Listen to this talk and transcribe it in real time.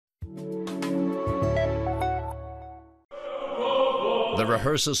The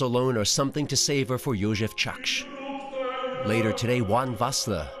rehearsals alone are something to savor for Józef Čakš. Later today, Juan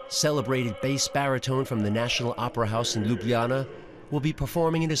Vasler, celebrated bass baritone from the National Opera House in Ljubljana, will be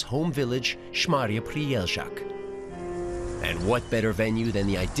performing in his home village, Smarje pri Jelšak. And what better venue than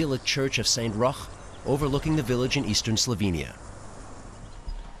the idyllic church of St. Roch, overlooking the village in eastern Slovenia.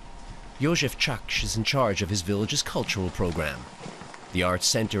 Józef Čakš is in charge of his village's cultural program. The Arts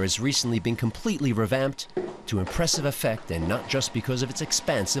Center has recently been completely revamped to impressive effect, and not just because of its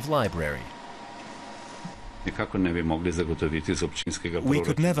expansive library. We could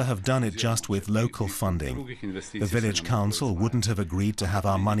never have done it just with local funding. The village council wouldn't have agreed to have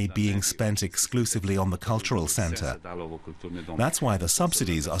our money being spent exclusively on the cultural center. That's why the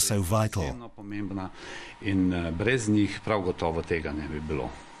subsidies are so vital.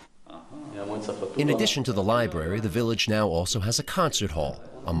 In addition to the library, the village now also has a concert hall,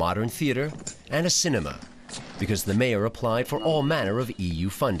 a modern theater, and a cinema, because the mayor applied for all manner of EU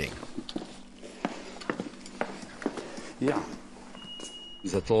funding.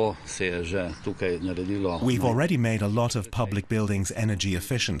 We've already made a lot of public buildings energy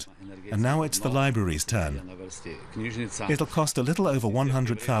efficient, and now it's the library's turn. It'll cost a little over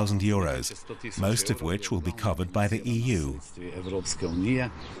 100,000 euros, most of which will be covered by the EU.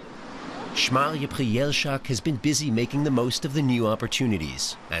 Smarje pri Jelšak has been busy making the most of the new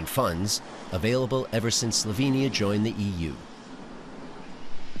opportunities and funds available ever since Slovenia joined the EU.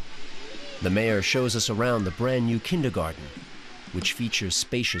 The mayor shows us around the brand new kindergarten, which features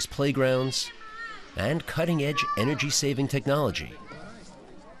spacious playgrounds and cutting-edge energy-saving technology.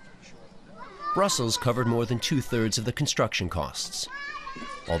 Brussels covered more than 2/3 of the construction costs,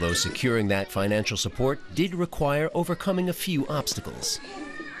 although securing that financial support did require overcoming a few obstacles.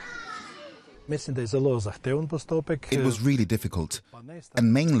 It was really difficult,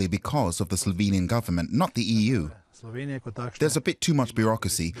 and mainly because of the Slovenian government, not the EU. There's a bit too much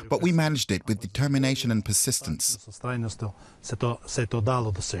bureaucracy, but we managed it with determination and persistence.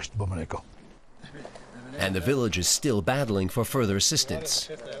 And the village is still battling for further assistance.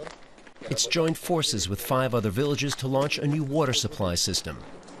 It's joined forces with 5 other villages to launch a new water supply system.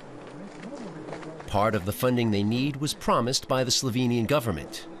 Part of the funding they need was promised by the Slovenian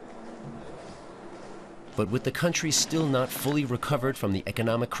government. But with the country still not fully recovered from the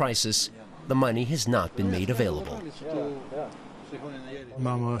economic crisis, the money has not been made available.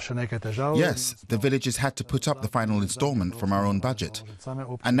 Yes, the villages had to put up the final installment from our own budget.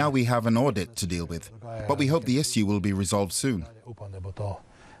 And now we have an audit to deal with. But we hope the issue will be resolved soon.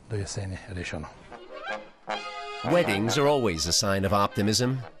 Weddings are always a sign of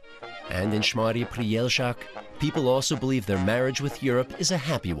optimism. And in Smarje pri Jelšak, people also believe their marriage with Europe is a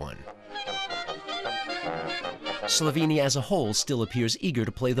happy one. Slovenia as a whole still appears eager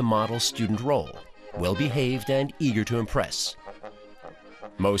to play the model student role, well-behaved and eager to impress.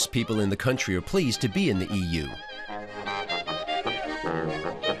 Most people in the country are pleased to be in the EU.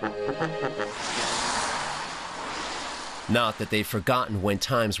 Not that they've forgotten when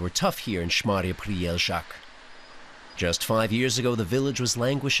times were tough here in Smarje pri Jelšak. Just 5 years ago, the village was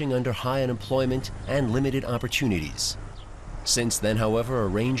languishing under high unemployment and limited opportunities. Since then, however, a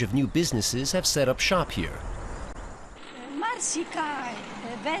range of new businesses have set up shop here.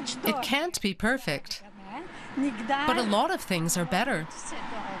 It can't be perfect, but a lot of things are better.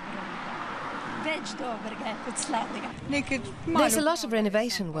 There's a lot of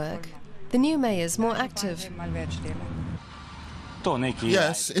renovation work. The new mayor's more active.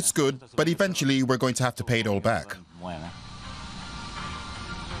 Yes, it's good, but eventually we're going to have to pay it all back.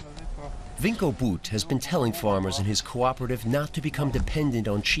 Vinko But has been telling farmers in his cooperative not to become dependent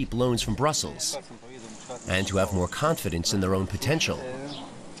on cheap loans from Brussels and to have more confidence in their own potential.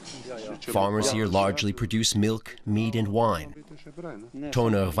 Farmers here largely produce milk, meat and wine.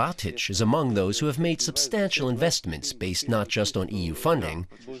 Toner Vatic is among those who have made substantial investments based not just on EU funding,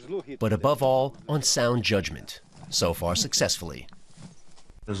 but above all on sound judgment, so far successfully.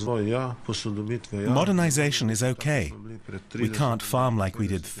 Modernization is okay. We can't farm like we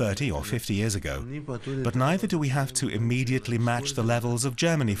did 30 or 50 years ago, but neither do we have to immediately match the levels of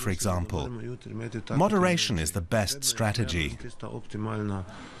Germany, for example. Moderation is the best strategy.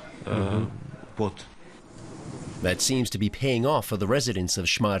 That seems to be paying off for the residents of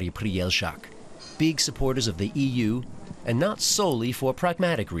Smarje pri Jelšak, big supporters of the EU, and not solely for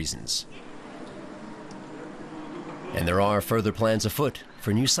pragmatic reasons. And there are further plans afoot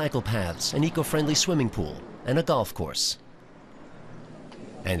for new cycle paths, an eco-friendly swimming pool, and a golf course.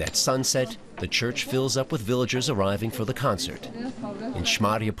 And at sunset, the church fills up with villagers arriving for the concert. In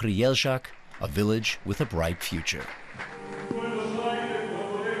Smarje pri Jelšak, a village with a bright future.